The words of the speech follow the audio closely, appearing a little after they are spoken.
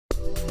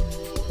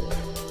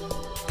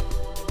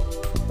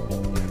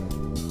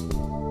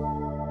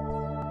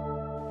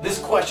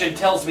question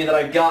tells me that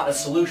I've got a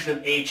solution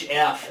of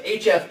HF.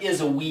 HF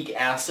is a weak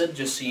acid,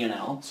 just so you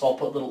know, so I'll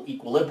put little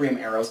equilibrium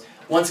arrows.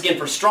 Once again,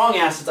 for strong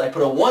acids, I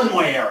put a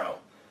one-way arrow.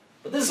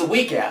 But this is a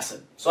weak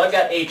acid, so I've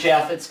got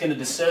HF. It's going to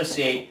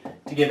dissociate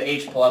to give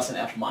H plus and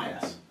F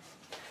minus.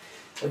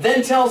 It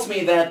then tells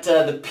me that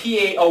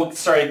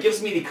it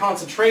gives me the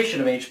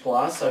concentration of H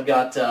plus. I've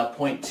got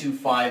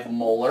 0.25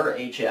 molar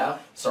HF,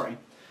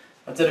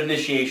 that's at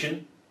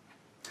initiation.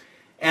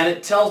 And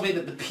it tells me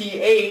that the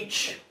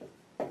pH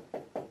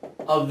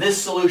of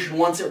this solution,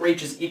 once it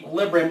reaches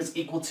equilibrium, is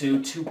equal to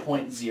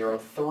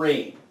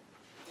 2.03.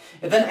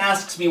 It then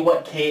asks me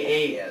what Ka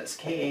is.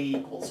 Ka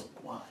equals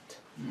what?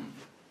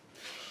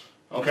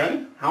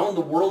 Okay, how in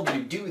the world do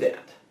you do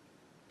that?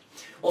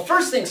 Well,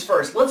 first things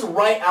first, let's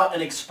write out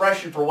an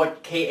expression for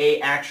what Ka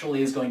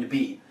actually is going to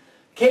be.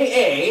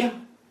 Ka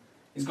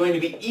is going to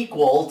be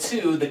equal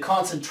to the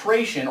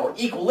concentration, or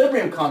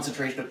equilibrium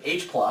concentration of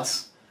H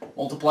plus,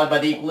 multiplied by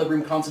the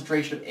equilibrium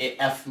concentration of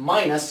F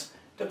minus,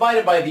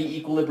 divided by the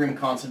equilibrium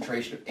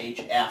concentration of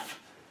HF.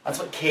 That's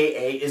what Ka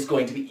is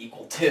going to be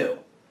equal to.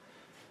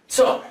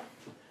 So,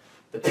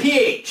 the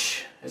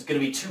pH is going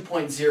to be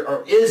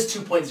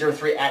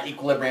 2.03 at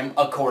equilibrium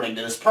according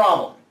to this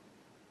problem.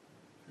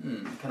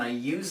 Can I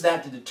use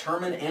that to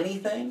determine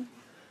anything?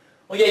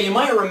 Well, yeah, you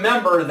might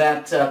remember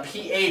that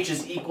pH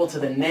is equal to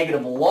the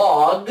negative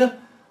log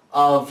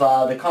of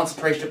the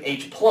concentration of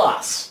H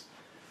plus.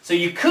 So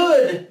you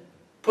could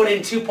put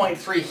in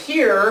 2.3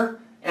 here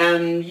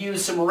and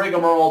use some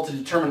rigmarole to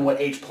determine what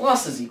H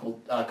plus is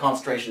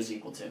concentration is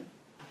equal to.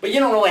 But you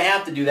don't really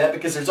have to do that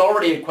because there's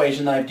already an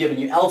equation that I've given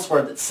you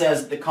elsewhere that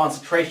says that the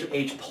concentration of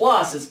H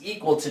plus is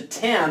equal to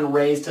 10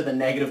 raised to the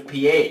negative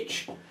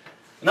pH.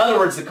 In other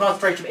words, the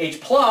concentration of H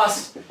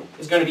plus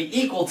is going to be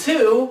equal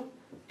to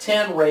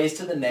 10 raised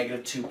to the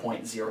negative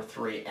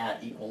 2.03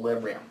 at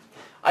equilibrium.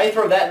 I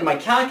throw that into my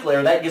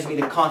calculator, that gives me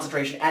the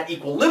concentration at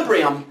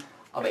equilibrium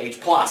of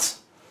H plus.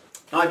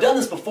 Now I've done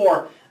this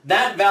before.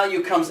 That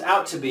value comes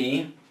out to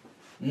be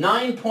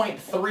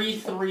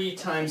 9.33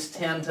 times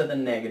 10 to the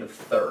negative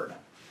third.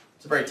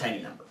 It's a very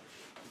tiny number.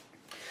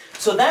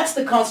 So that's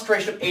the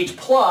concentration of H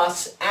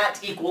plus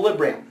at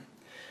equilibrium.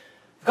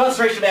 The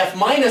concentration of F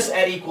minus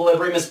at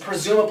equilibrium is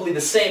presumably the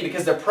same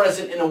because they're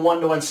present in a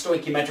 1-to-1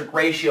 stoichiometric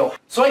ratio.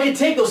 So I can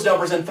take those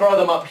numbers and throw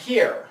them up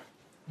here.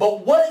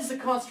 But what is the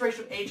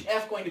concentration of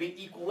HF going to be at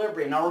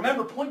equilibrium? Now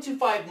remember,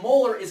 0.25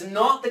 molar is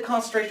not the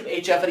concentration of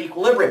HF at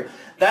equilibrium.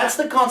 That's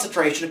the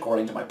concentration,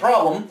 according to my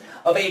problem,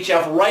 of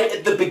HF right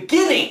at the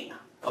beginning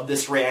of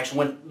this reaction,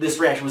 when this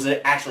reaction was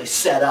actually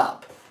set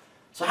up.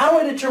 So how do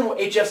I determine what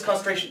HF's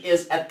concentration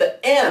is at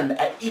the end,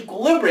 at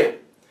equilibrium?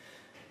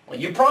 Well,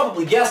 you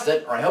probably guessed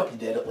it, or I hope you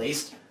did at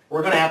least.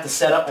 We're going to have to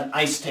set up an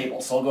ICE table,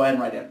 so I'll go ahead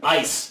and write in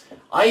ICE.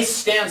 ICE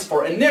stands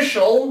for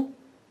initial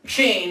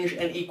change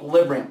in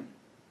equilibrium.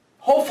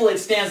 Hopefully it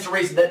stands to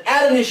reason that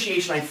at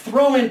initiation I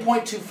throw in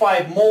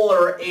 0.25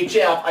 molar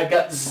HF, I've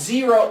got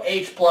 0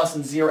 H plus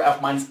and 0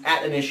 F minus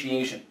at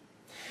initiation.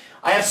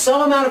 I have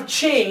some amount of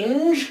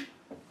change.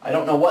 I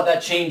don't know what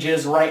that change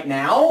is right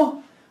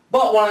now,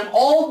 but when I'm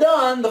all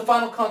done, the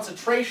final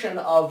concentration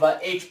of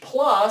H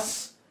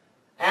plus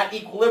at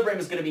equilibrium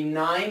is going to be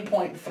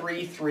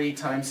 9.33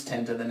 times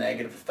 10 to the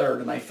negative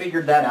third, and I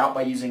figured that out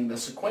by using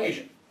this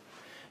equation.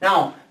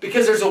 Now,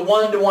 because there's a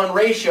 1-to-1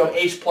 ratio of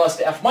H plus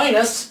to F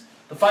minus,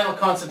 the final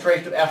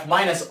concentration of F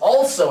minus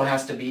also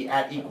has to be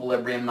at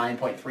equilibrium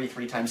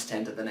 9.33 times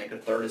 10 to the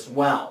negative third as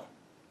well.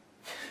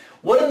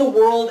 What in the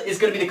world is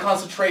going to be the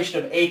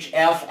concentration of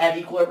HF at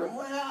equilibrium?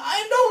 Well,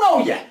 I don't know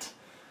yet.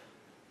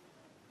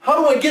 How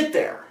do I get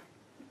there?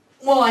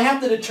 Well, I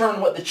have to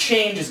determine what the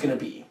change is going to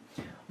be.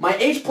 My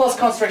H plus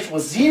concentration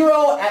was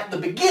 0 at the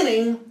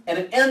beginning, and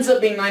it ends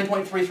up being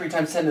 9.33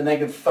 times 10 to the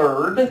negative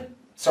third,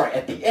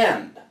 at the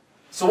end.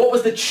 So what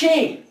was the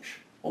change?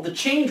 Well, the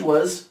change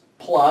was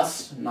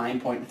plus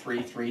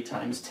 9.33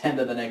 times 10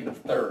 to the negative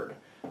third.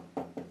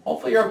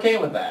 Hopefully you're okay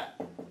with that.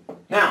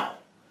 Now,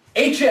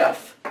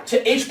 HF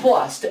to H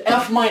plus to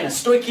F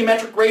minus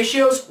stoichiometric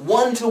ratios,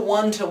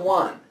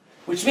 1-to-1-to-1,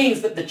 which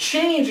means that the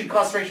change in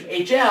concentration of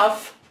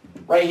HF,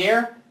 right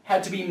here,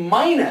 had to be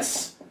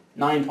minus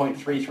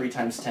 9.33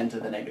 times 10 to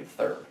the negative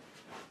third.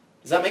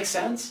 Does that make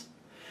sense?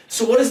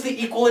 So what does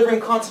the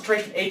equilibrium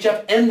concentration of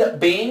HF end up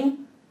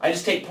being? I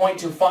just take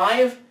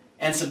 0.25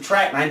 and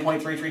subtract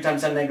 9.33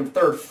 times 10 to the negative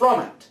third from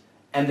it.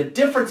 And the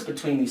difference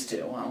between these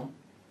two, well,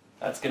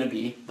 that's going to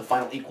be the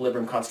final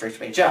equilibrium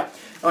concentration of HF.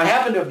 Now I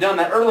happen to have done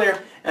that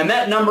earlier, and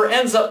that number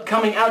ends up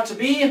coming out to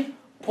be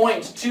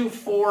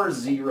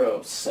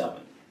 0.2407.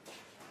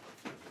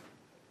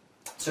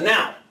 So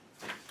now,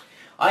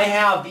 I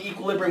have the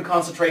equilibrium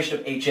concentration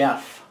of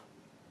HF.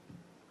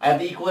 I have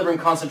the equilibrium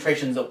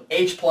concentrations of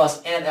H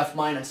plus and F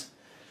minus.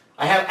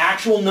 I have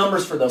actual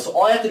numbers for those, so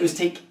all I have to do is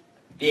take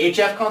the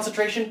HF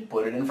concentration,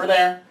 put it in for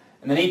there,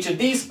 and then each of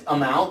these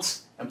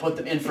amounts, and put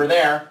them in for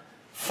there,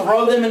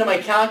 throw them into my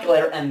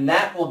calculator, and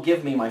that will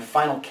give me my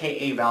final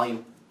Ka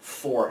value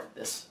for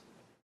this